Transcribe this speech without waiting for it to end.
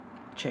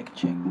Check,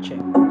 check, check.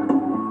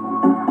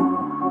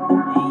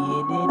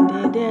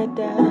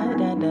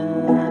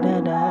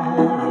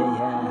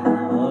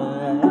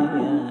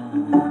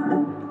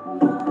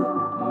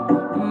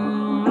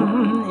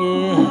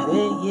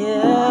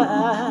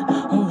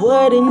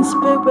 Word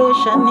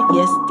inspiration,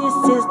 yes, this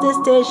is the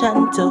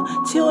station to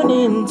tune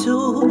into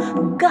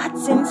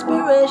God's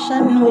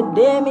inspiration with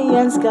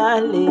Damian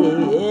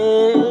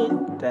Scarlett.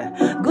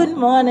 Good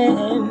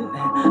morning,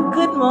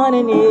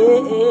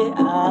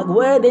 yeah.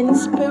 Word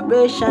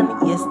inspiration,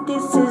 yes,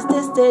 this is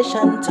the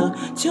station to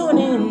tune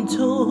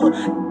into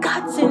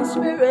God's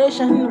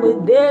inspiration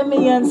with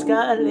Damian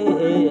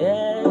Scarlett.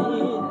 Yeah.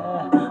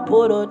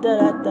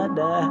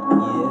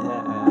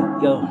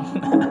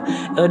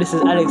 Yo, this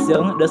is Alex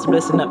Young, just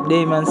blessing up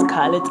Damon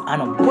Scarlett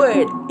on a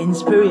word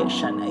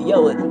inspiration.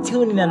 Yo,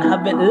 tune in and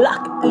have it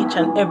locked each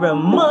and every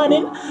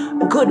morning.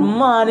 Good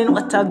morning,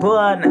 what a go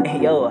on.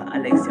 Yo,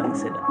 Alex Young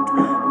said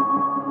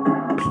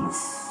that.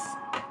 Peace.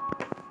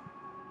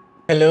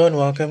 Hello and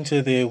welcome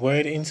to the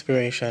Word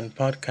Inspiration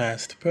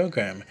Podcast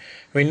program,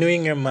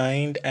 renewing your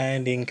mind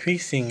and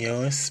increasing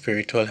your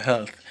spiritual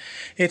health.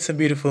 It's a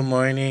beautiful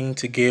morning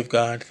to give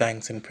God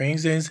thanks and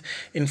praises.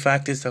 In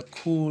fact, it's a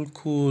cool,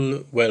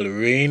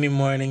 rainy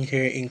morning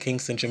here in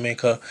Kingston,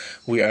 Jamaica.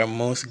 We are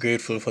most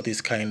grateful for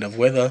this kind of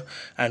weather,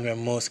 and we're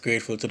most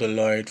grateful to the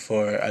Lord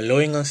for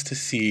allowing us to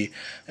see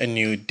a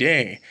new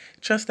day.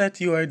 Trust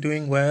that you are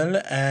doing well,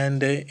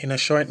 and in a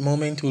short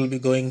moment we'll be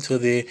going to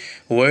the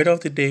Word of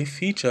the Day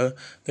feature,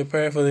 the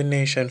Prayer for the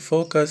Nation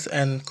focus,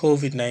 and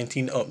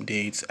COVID-19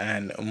 updates,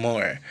 and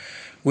more.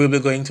 We'll be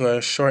going to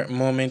a short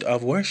moment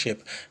of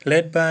worship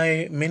led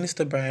by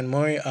Minister Brian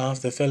Murray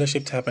of the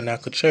Fellowship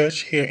Tabernacle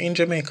Church here in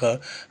Jamaica,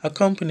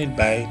 accompanied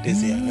by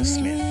Desiana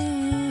Smith.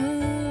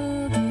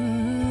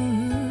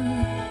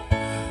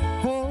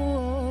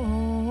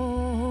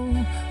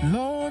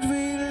 Lord,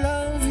 we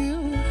love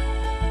you.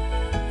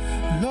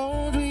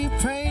 Lord, we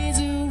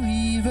praise you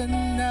even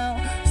now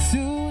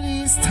through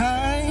these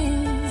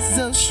times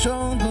of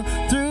struggle,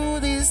 through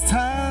these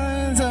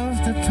times of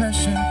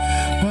depression.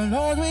 But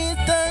Lord, we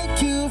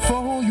thank you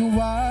for who you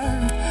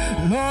are.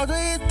 Lord,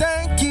 we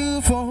thank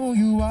you for who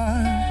you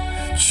are.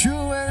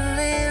 True and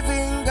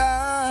living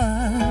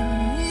God.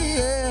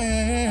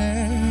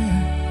 Yeah.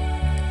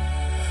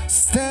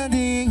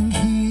 Standing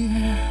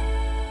here,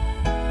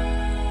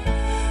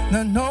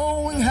 not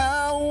knowing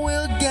how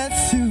we'll get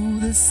through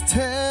this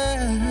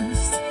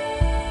test,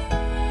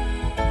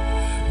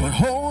 but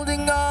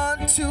holding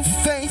on to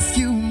faith,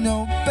 you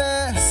know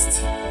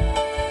best.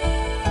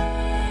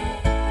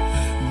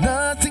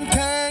 Nothing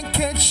can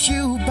catch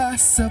you by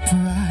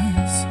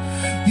surprise.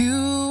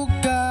 You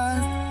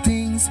got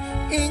things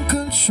in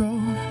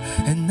control,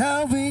 and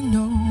now we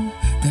know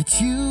that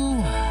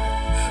you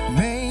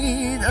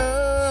made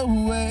a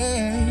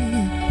way.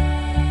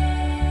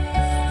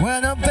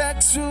 When our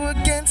backs were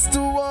against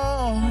the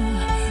wall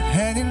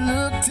and it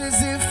looked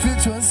as if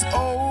it was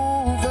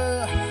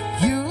over,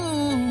 you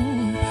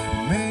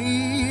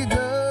made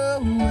a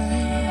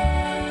way.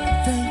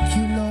 Thank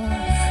you, Lord.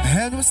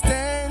 And we're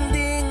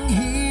standing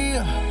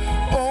here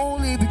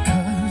only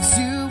because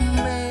you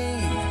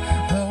made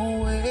a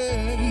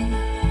way.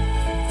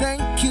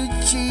 Thank you,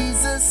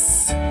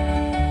 Jesus,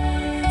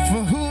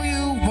 for who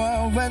you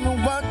are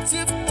and what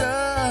you've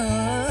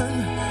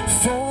done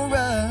for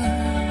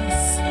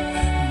us.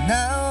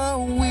 Now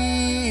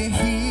we're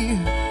here,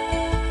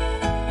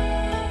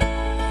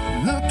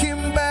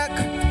 looking back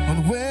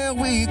on where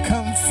we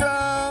come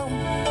from.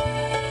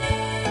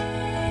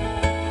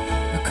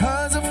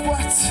 Because of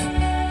what,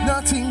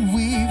 nothing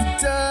we've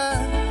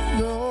done,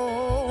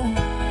 no,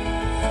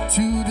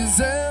 to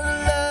deserve the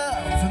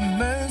love and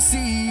mercy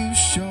you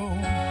show.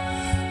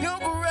 Your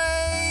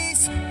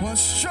grace was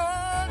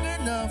strong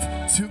enough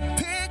to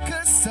pick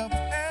us up,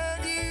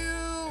 and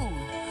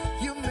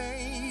you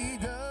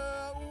made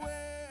a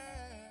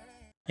way.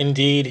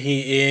 Indeed,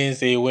 He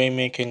is a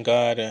way-making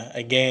God.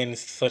 Again,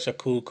 it's such a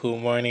cool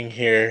morning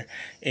here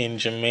in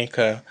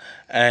Jamaica.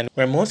 And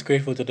we're most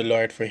grateful to the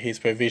Lord for His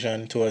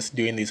provision to us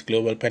during this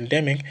global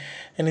pandemic.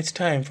 And it's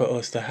time for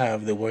us to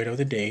have the Word of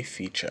the Day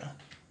feature.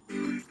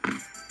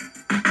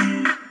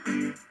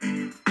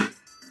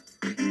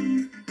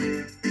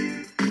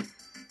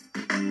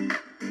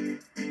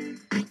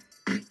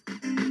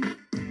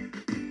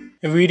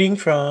 Reading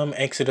from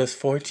Exodus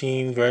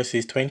 14,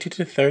 verses 20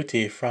 to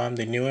 30 from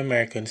the New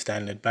American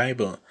Standard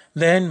Bible.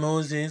 Then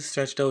Moses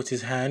stretched out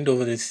his hand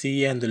over the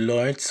sea, and the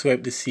Lord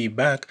swept the sea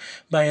back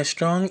by a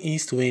strong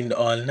east wind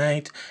all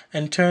night,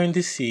 and turned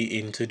the sea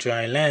into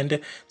dry land,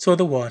 so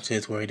the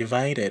waters were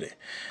divided.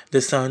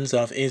 The sons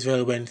of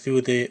Israel went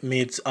through the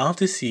midst of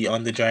the sea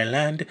on the dry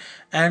land,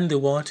 and the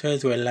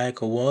waters were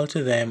like a wall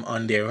to them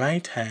on their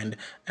right hand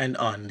and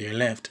on their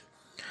left.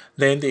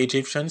 Then the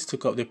Egyptians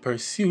took up the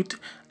pursuit,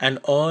 and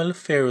all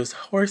Pharaoh's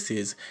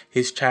horses,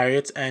 his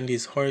chariots, and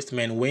his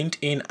horsemen went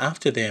in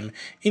after them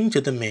into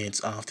the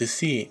midst of the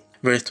sea.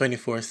 Verse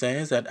 24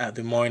 says that at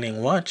the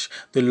morning watch,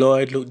 the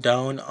Lord looked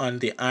down on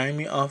the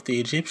army of the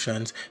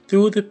Egyptians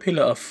through the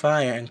pillar of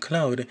fire and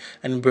cloud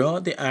and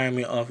brought the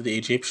army of the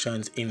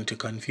Egyptians into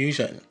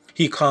confusion.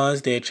 He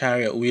caused their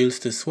chariot wheels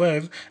to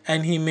swerve,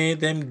 and he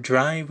made them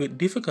drive with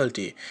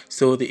difficulty.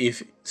 So the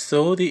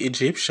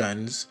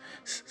Egyptians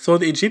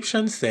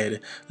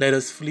said, "Let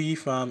us flee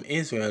from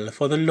Israel,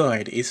 for the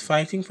Lord is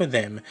fighting for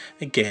them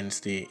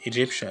against the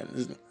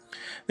Egyptians."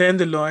 Then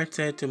the Lord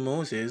said to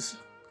Moses,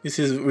 this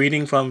is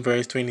reading from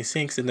verse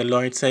 26, and the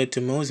Lord said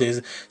to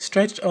Moses,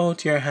 "Stretch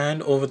out your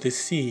hand over the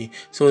sea,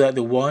 so that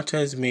the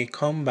waters may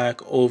come back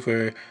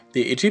over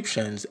the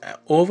Egyptians,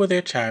 over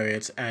their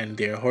chariots and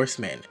their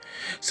horsemen."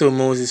 So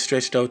Moses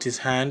stretched out his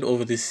hand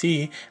over the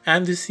sea,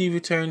 and the sea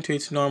returned to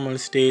its normal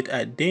state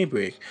at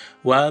daybreak,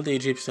 while the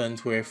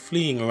Egyptians were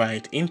fleeing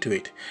right into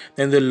it.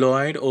 Then the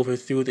Lord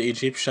overthrew the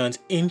Egyptians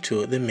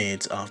into the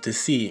midst of the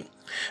sea.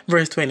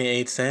 Verse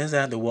 28 says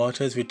that the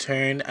waters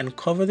returned and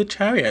covered the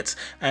chariots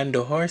and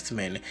the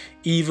horsemen,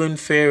 even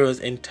Pharaoh's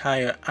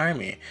entire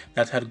army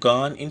that had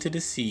gone into the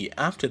sea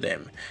after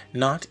them.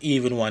 Not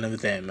even one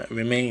of them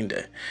remained.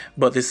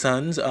 But the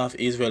sons of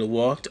Israel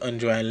walked on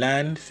dry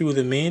land through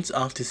the midst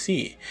of the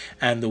sea,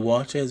 and the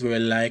waters were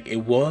like a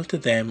wall to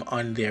them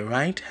on their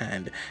right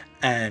hand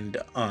and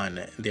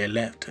on their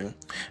left.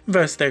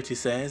 Verse 30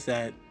 says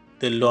that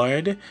the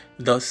Lord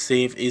thus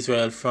saved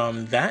Israel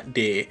from that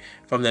day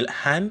from the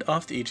hand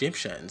of the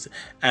Egyptians.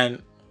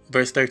 And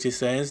verse 30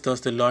 says,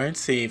 "Thus the Lord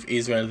saved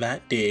Israel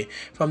that day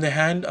from the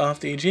hand of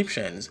the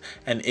Egyptians,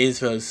 and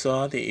Israel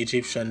saw the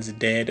Egyptians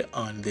dead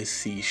on the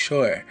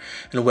seashore."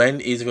 And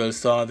when Israel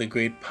saw the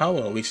great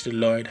power which the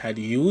Lord had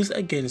used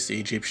against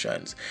the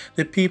Egyptians,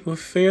 the people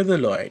feared the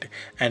Lord,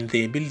 and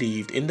they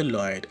believed in the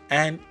Lord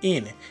and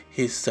in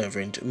his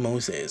servant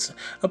Moses.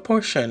 A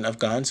portion of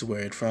God's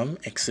word from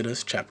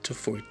Exodus chapter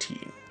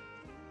 14.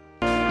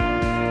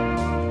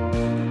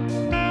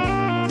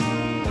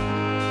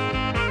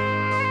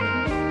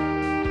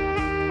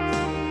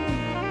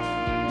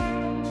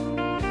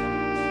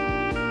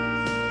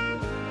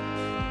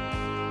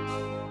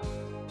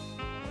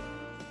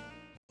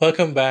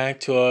 Welcome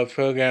back to our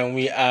program.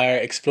 We are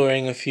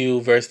exploring a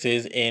few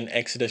verses in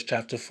Exodus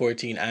chapter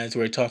 14 as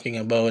we're talking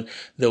about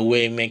the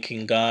way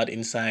making God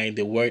inside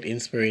the Word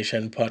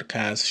Inspiration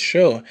podcast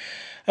show.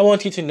 I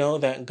want you to know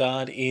that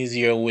God is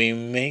your way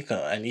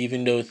maker, and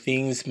even though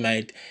things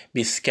might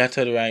be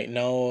scattered right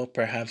now,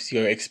 perhaps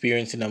you're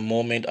experiencing a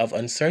moment of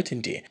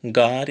uncertainty,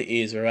 God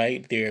is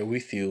right there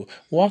with you,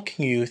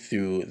 walking you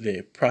through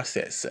the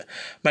process.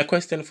 My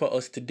question for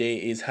us today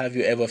is, have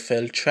you ever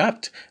felt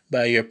trapped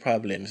by your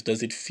problems?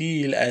 Does it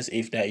feel as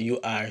if that you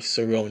are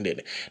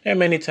surrounded? There are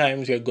many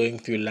times we're going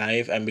through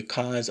life, and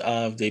because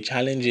of the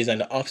challenges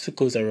and the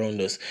obstacles around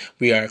us,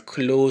 we are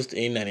closed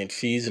in, and it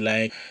feels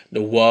like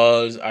the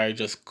walls are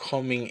just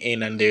coming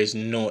in and there's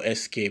no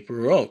escape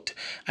route.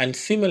 And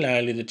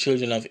similarly, the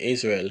children of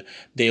Israel,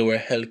 they were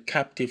held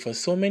captive for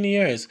so many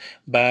years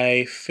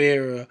by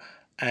Pharaoh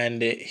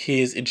and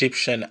his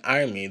Egyptian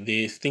army,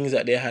 the things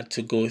that they had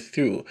to go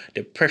through,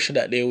 the pressure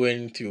that they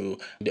went through,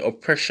 the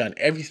oppression,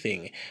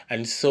 everything.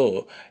 And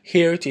so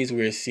here it is,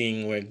 we're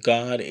seeing where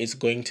God is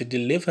going to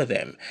deliver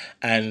them.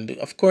 And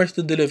of course,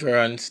 the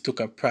deliverance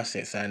took a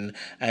process, and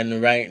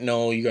right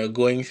now you are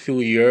going through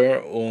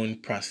your own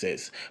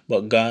process,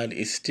 but God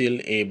is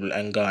still able,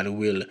 and God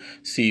will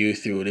see you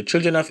through. The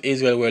children of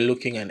Israel were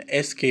looking an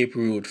escape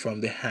route from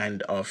the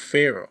hand of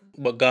Pharaoh,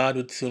 but God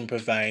would soon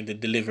provide the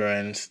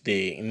deliverance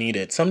they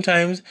needed.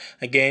 Sometimes,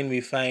 again, we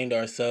find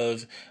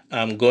ourselves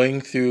going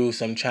through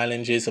some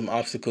challenges, some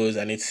obstacles,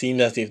 and it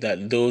seems as if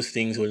that those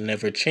things will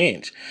never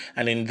change.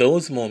 And in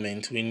those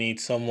moments, we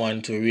need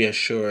someone to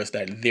reassure us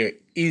that there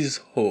is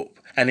hope.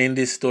 And in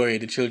this story,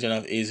 the children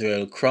of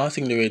Israel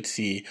crossing the Red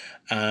Sea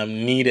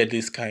needed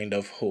this kind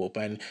of hope.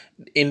 And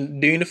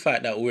during the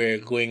fact that we're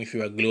going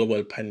through a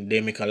global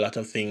pandemic, a lot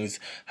of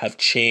things have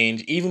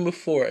changed. Even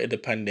before the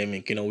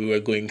pandemic, we were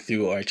going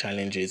through our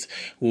challenges.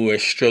 We were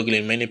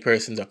struggling. Many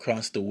persons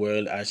across the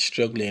world are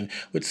struggling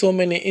with so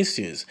many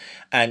issues.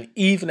 And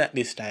even at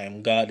this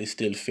time, God is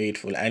still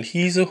faithful. And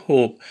He's a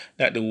hope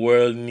that the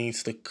world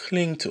needs to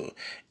cling to.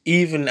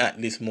 Even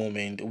at this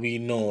moment, we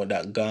know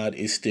that God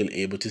is still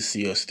able to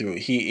see us through.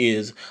 He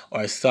is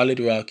our solid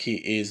rock. He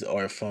is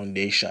our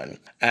foundation.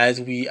 As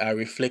we are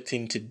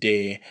reflecting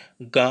today,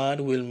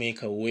 God will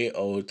make a way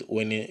out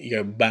when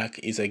your back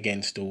is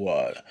against the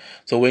wall.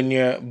 So when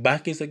your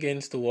back is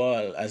against the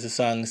wall, as the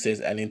song says,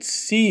 and it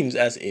seems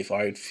as if,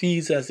 or it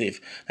feels as if,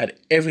 that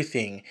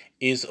everything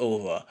is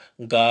over,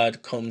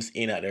 God comes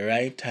in at the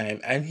right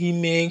time, and He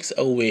makes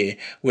a way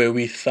where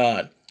we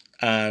thought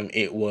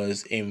it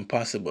was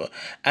impossible.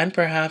 And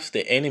perhaps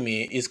the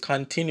enemy is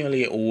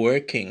continually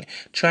working,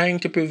 trying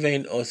to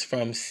prevent us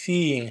from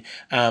seeing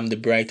the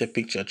brighter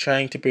picture,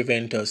 trying to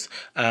prevent us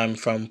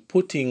from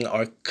putting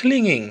or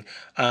clinging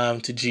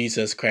to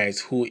Jesus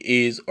Christ, who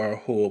is our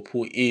hope,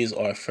 who is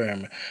our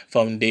firm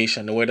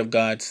foundation. The Word of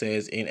God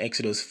says in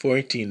Exodus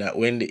 14 that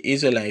when the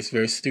Israelites,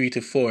 verse 3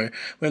 to 4,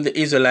 when the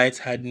Israelites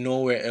had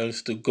nowhere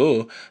else to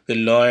go, the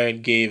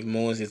Lord gave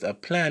Moses a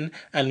plan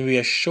and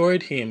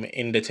reassured him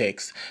in the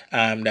text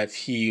that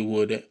he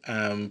would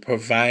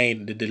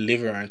provide the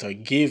deliverance or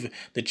give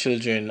the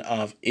children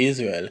of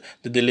Israel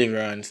the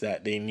deliverance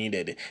that they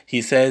needed.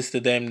 He says to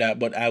them that,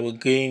 but I will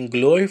gain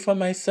glory for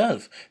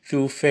myself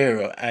through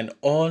Pharaoh and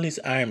all his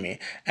army,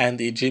 and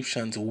the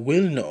Egyptians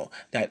will know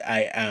that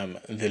I am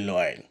the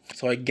Lord.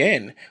 So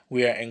again,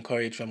 we are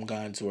encouraged from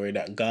God's word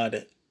that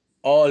God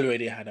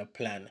already had a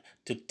plan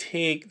to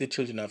take the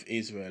children of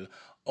Israel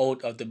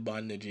out of the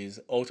bondages,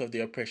 out of the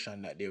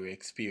oppression that they were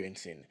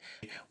experiencing.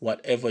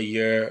 Whatever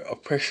your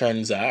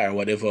oppressions are,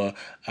 whatever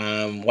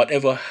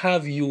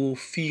have you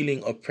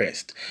feeling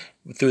oppressed,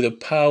 through the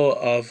power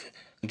of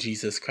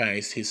Jesus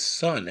Christ, his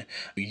son,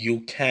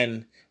 you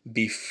can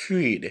be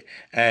freed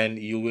and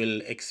you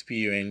will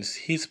experience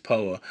his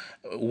power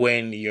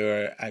when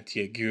you're at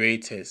your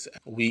greatest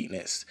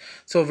weakness.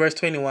 So verse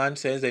 21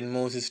 says, then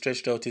Moses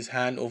stretched out his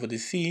hand over the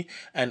sea,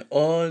 and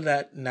all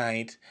that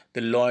night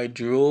the Lord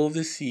drove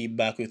the sea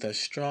back with a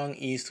strong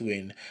east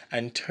wind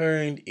and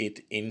turned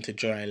it into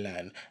dry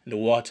land. The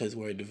waters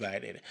were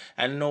divided.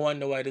 And no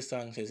wonder why the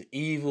song says,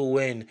 even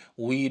when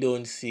we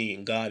don't see,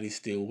 God is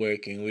still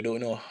working. We don't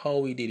know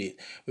how he did it.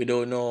 We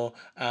don't know,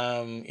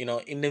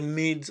 in the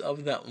midst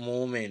of that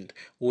moment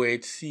where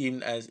it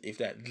seemed as if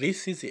that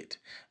this is it,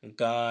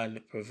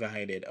 God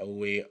provided a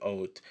way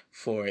out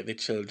for the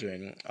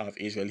children of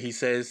Israel. He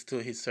says to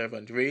his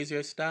servant, raise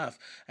your staff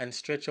and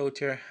stretch out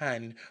your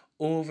hand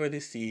over the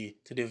sea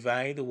to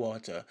divide the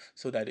water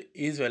so that the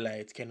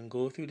Israelites can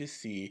go through the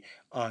sea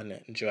on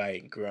dry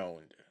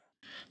ground.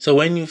 So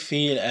when you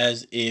feel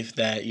as if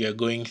that you're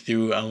going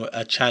through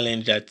a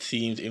challenge that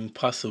seems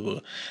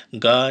impossible,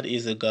 God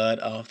is a God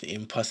of the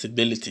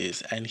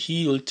impossibilities, and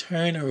he will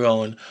turn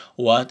around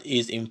what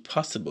is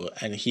impossible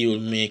and he will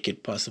make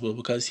it possible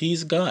because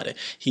he's God.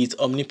 He's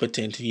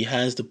omnipotent. He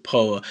has the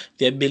power,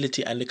 the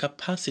ability, and the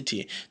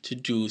capacity to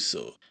do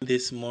so.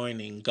 This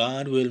morning,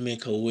 God will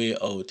make a way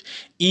out,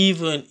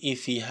 even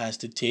if he has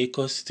to take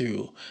us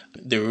through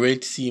the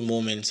Red Sea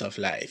moments of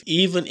life,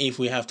 even if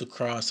we have to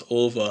cross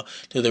over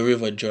to the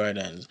River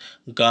Jordan.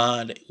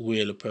 God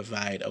will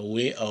provide a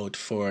way out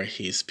for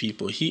his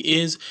people. He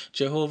is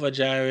Jehovah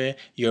Jireh,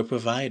 your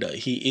provider.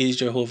 He is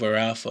Jehovah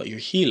Rapha, your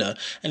healer.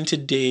 And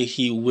today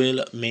he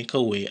will make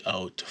a way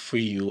out for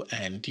you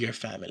and your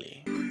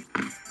family.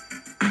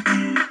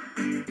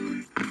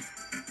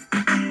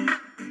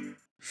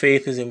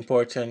 Faith is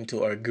important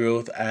to our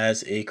growth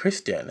as a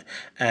Christian.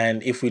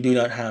 And if we do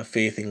not have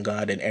faith in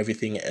God, then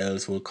everything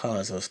else will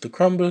cause us to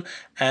crumble.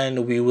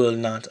 And we will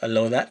not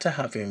allow that to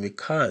happen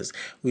because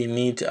we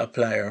need to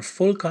apply our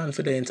full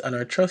confidence and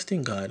our trust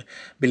in God,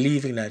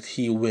 believing that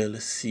he will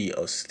see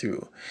us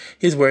through.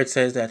 His word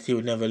says that he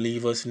will never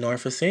leave us nor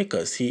forsake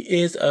us. He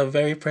is a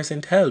very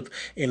present help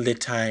in the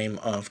time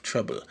of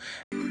trouble.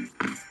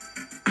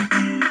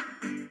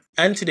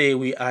 And today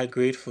we are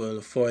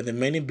grateful for the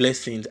many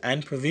blessings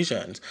and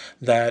provisions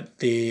that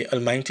the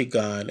Almighty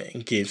God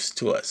gives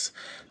to us.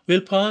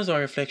 We'll pause our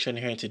reflection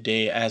here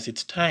today as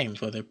it's time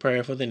for the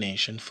Prayer for the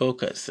Nation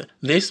focus.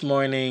 This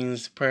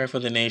morning's Prayer for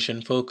the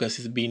Nation focus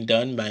is being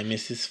done by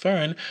Mrs.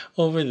 Fern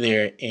over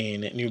there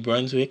in New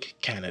Brunswick,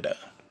 Canada.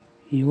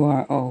 You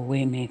are our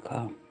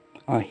waymaker,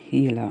 our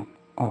healer,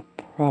 our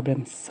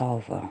problem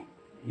solver.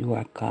 You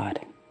are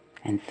God,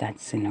 and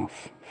that's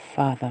enough.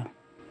 Father,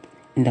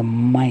 in the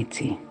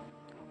mighty,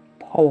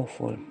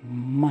 powerful,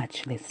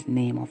 matchless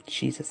name of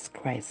Jesus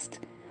Christ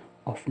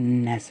of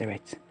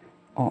Nazareth,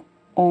 our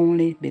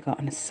only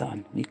begotten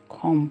Son, we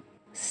come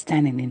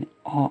standing in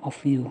awe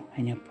of you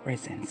and your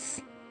presence.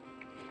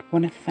 I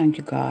want to thank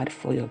you, God,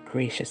 for your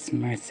gracious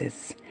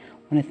mercies.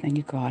 I want to thank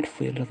you, God,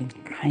 for your loving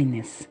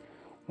kindness.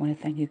 I want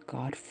to thank you,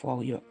 God,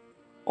 for your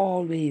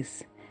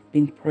always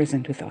being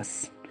present with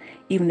us.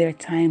 Even there are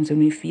times when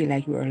we feel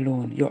like we're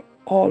alone, you're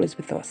always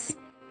with us.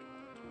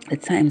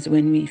 At times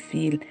when we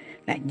feel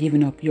like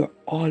giving up, you're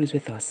always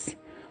with us.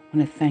 I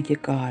want to thank you,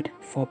 God,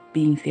 for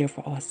being there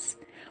for us.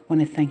 I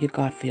want to thank you,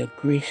 God, for your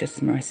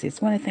gracious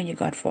mercies. I want to thank you,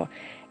 God, for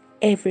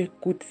every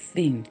good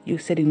thing. You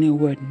said in your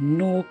word,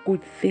 no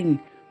good thing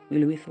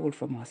will withhold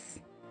from us.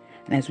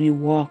 And as we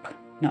walk,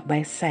 not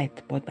by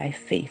sight, but by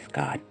faith,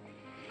 God,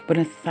 I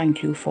want to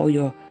thank you for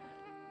your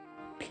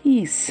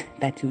peace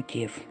that you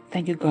give.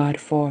 Thank you, God,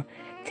 for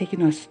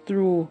taking us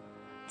through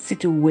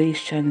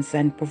situations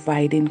and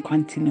providing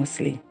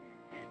continuously.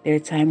 There are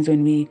times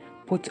when we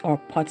put our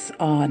pots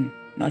on,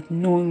 not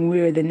knowing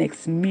where the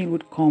next meal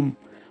would come.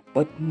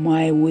 But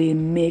my way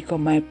maker,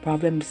 my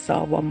problem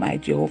solver, my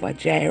Jehovah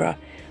Jireh,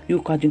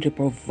 you continue to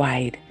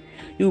provide.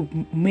 You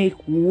make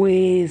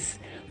ways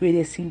where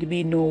there seem to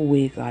be no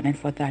way, God. And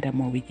for that,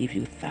 we give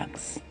you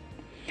thanks.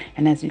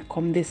 And as we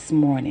come this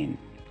morning,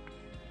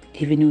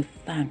 giving you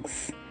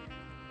thanks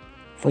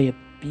for your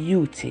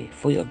beauty,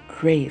 for your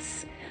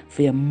grace,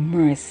 for your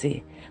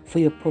mercy, for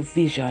your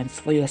provisions,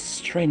 for your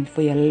strength,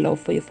 for your love,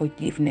 for your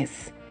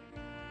forgiveness.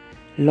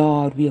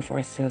 Lord, we of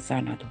ourselves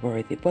are not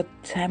worthy, but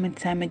time and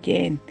time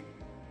again,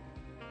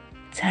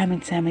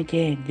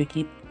 you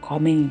keep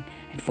coming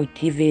and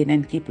forgiving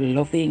and keep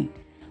loving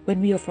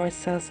when we of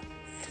ourselves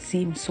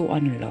seem so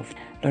unloved.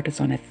 Lord, I just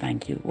want to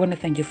thank you. I want to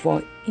thank you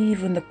for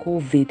even the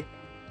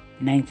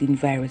COVID-19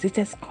 virus. It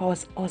has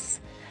caused us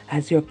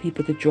as your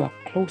people to draw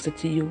closer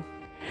to you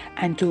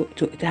and to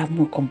have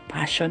more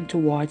compassion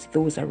towards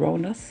those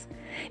around us.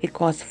 It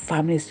caused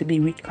families to be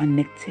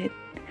reconnected,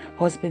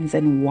 husbands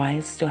and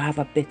wives to have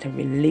a better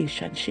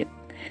relationship,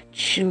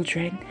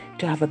 children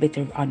to have a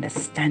better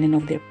understanding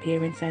of their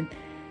parents. And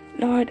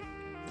Lord,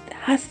 it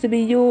has to be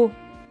you.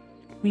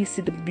 We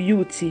see the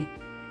beauty.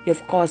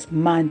 You've caused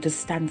man to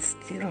stand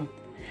still.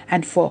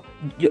 And for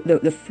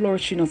the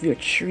flourishing of your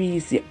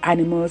trees, the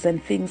animals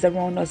and things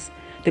around us,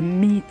 the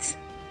meat,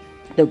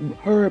 the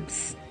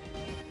herbs,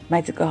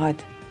 mighty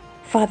God.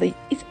 Father,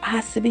 it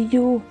has to be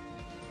you.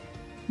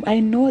 I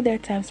know there are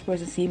times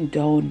persons seem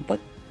down, but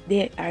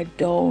they are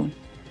down,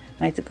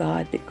 mighty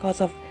God,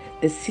 because of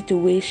the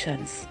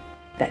situations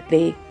that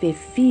they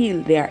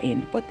feel they are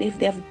in. But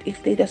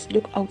if they just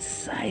look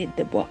outside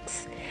the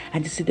box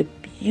and to see the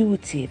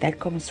beauty that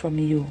comes from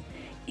you,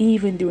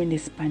 even during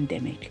this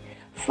pandemic,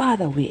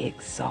 Father, we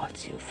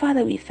exalt you.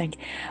 Father, we thank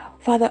you.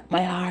 Father,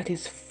 my heart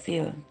is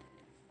filled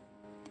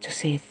to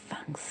say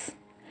thanks.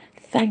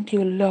 Thank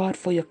you, Lord,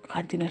 for your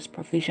continuous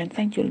provision.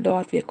 Thank you,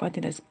 Lord, for your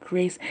continuous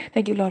grace.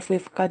 Thank you, Lord, for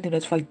your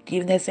continuous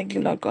forgiveness. Thank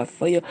you, Lord God,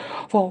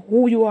 for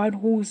who you are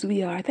and whose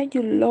we are. Thank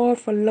you, Lord,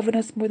 for loving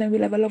us more than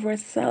we'll ever love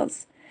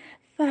ourselves.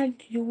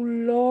 Thank you,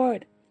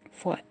 Lord,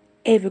 for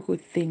every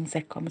good thing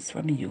that comes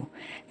from you.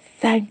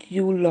 Thank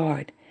you,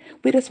 Lord.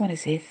 We just want to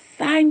say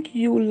thank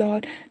you,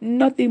 Lord.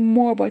 Nothing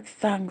more but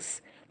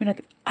thanks. We're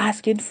not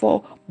asking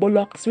for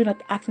bullocks. We're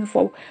not asking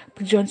for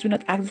pigeons. We're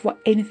not asking for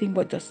anything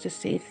but just to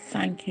say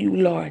thank you,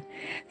 Lord.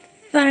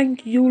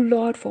 Thank you,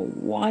 Lord, for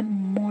one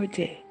more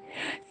day.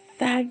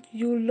 Thank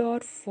you,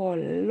 Lord, for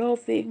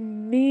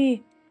loving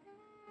me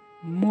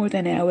more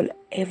than I will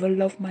ever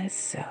love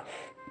myself.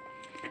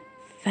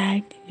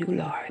 Thank you,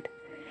 Lord.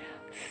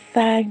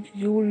 Thank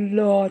you,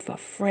 Lord, for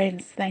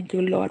friends. Thank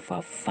you, Lord,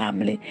 for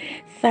family.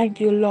 Thank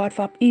you, Lord,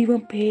 for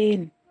even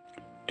pain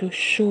to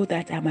show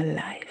that I'm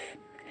alive.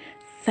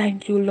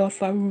 Thank you, Lord,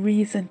 for a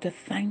reason to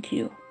thank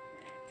you.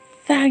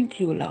 Thank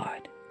you,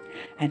 Lord.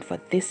 And for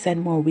this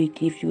and more, we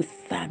give you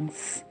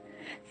thanks.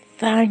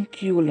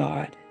 Thank you,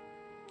 Lord.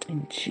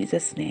 In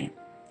Jesus' name,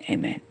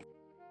 amen.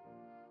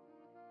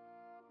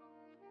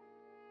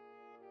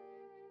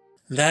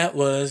 That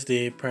was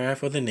the Prayer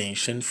for the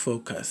Nation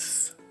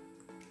focus.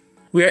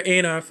 We are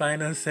in our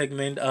final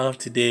segment of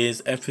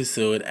today's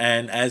episode,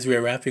 and as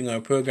we're wrapping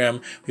our program,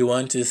 we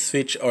want to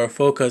switch our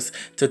focus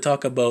to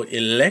talk about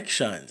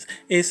elections.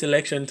 It's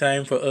election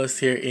time for us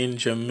here in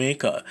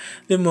Jamaica.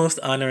 The Most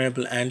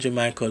Honorable Andrew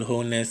Michael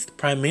Holness,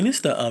 Prime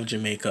Minister of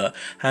Jamaica,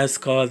 has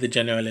called the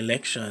general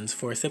elections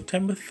for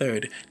September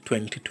 3rd,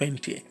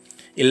 2020.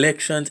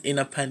 Elections in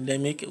a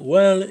pandemic?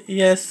 Well,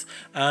 yes,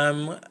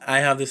 I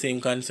have the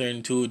same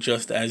concern too,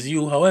 just as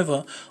you.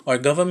 However, our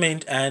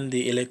government and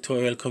the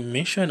Electoral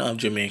Commission of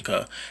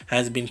Jamaica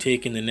has been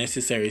taking the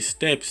necessary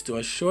steps to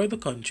assure the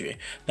country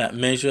that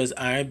measures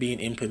are being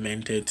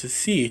implemented to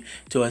see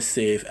to a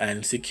safe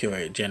and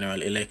secure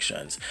general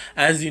elections.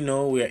 As you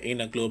know, we are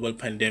in a global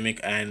pandemic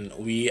and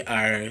we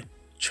are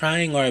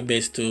trying our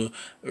best to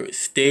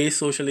stay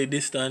socially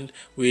distant.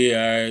 We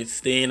are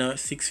staying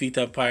 6 feet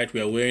apart. We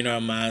are wearing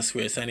our masks.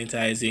 We are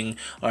sanitizing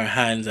our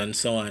hands and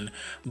so on.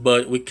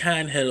 But we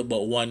can't help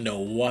but wonder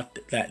what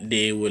that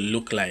day will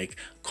look like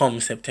come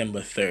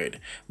September 3rd,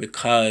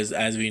 because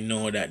as we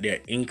know that there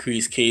are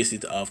increased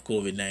cases of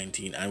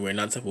COVID-19 and we're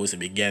not supposed to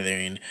be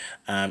gathering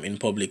in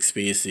public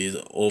spaces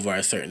over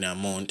a certain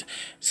amount.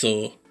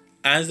 So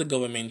as the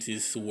government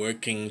is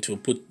working to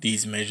put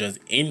these measures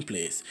in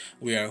place,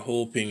 we are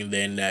hoping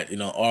then that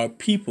our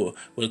people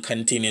will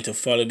continue to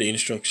follow the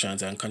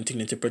instructions and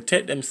continue to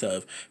protect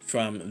themselves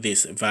from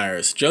this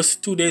virus.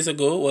 Just 2 days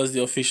ago was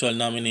the official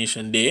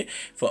nomination day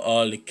for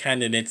all the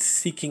candidates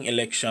seeking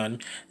election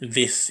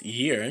this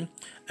year,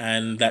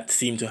 and that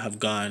seemed to have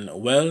gone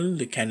well.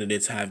 The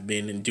candidates have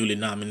been duly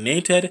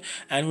nominated,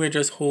 and we're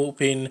just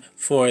hoping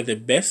for the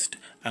best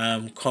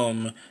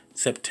come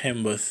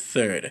September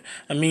 3rd.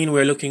 I mean,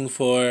 we're looking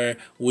for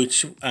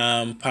which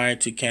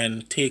party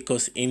can take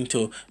us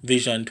into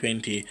Vision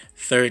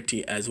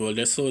 2030 as well.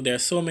 There are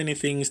so many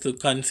things to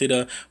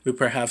consider. We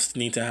perhaps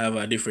need to have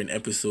a different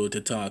episode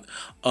to talk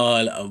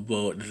all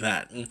about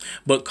that.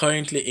 But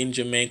currently in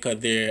Jamaica,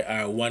 there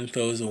are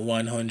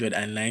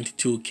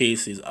 1,192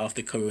 cases of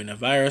the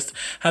coronavirus,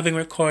 having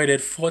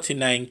recorded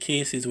 49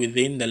 cases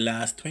within the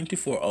last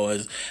 24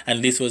 hours.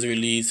 And this was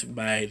released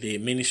by the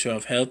Ministry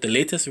of Health, the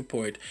latest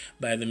report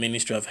by the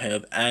Ministry of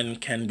Health,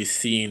 and can be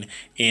seen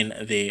in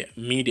the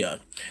media.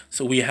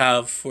 So we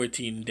have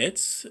 14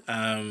 deaths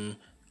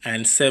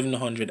and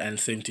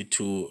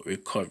 772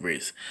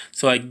 recoveries.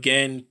 So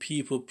again,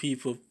 people,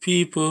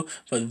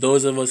 for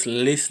those of us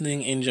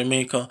listening in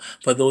Jamaica,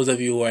 for those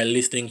of you who are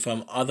listening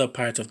from other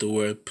parts of the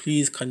world,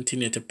 please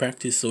continue to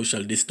practice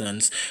social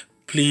distance.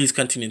 Please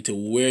continue to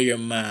wear your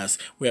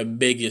mask. We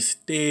beg you,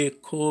 stay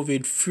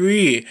COVID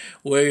free.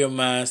 Wear your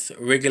mask,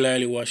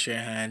 regularly wash your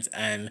hands,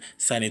 and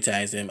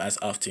sanitize them as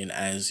often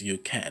as you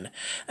can.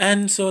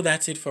 And so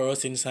that's it for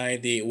us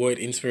inside the Word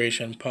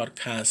Inspiration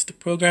Podcast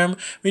program,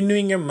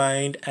 renewing your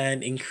mind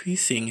and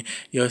increasing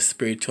your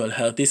spiritual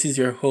health. This is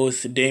your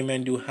host,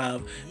 Damon. Do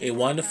have a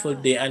wonderful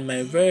day. And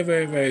my very,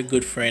 very, very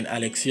good friend,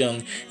 Alex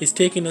Young, is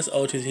taking us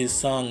out with his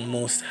song,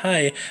 Most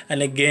High.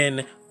 And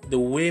again, the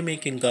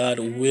way-making God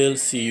will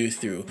see you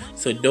through.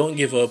 So don't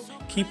give up.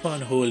 Keep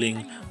on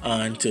holding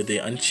on to the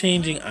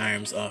unchanging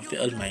arms of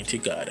the Almighty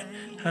God.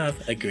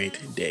 Have a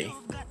great day.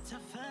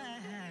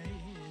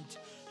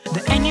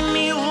 The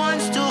enemy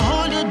wants to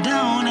hold you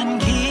down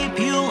and keep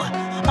you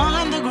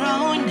on the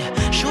ground.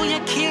 Show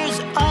your cares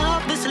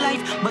of this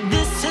life, but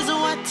this is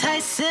what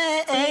I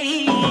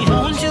say.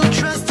 Won't you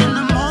trust in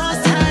the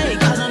Most High?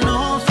 'Cause I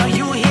know for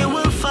you He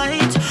will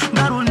fight.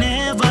 God will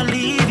never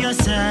leave your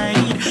side.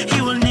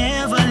 He will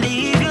never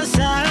leave your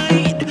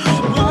side.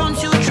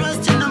 Won't you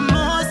trust in the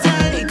Most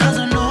High? 'Cause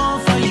I know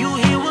for you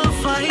He will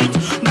fight.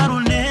 God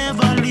will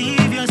never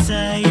leave your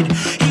side.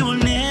 He will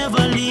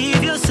never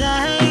leave your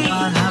side.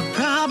 All have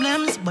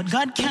problems, but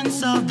God can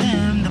solve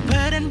them. The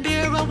burden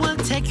bearer will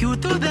take you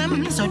through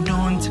them. So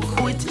don't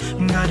quit.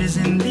 God is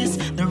in this.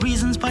 The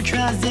reasons for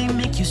trials, they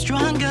make you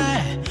stronger.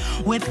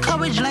 With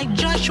courage like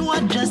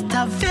Joshua, just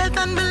have faith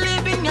and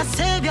believe in your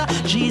Savior.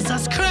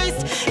 Jesus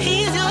Christ,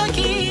 He's your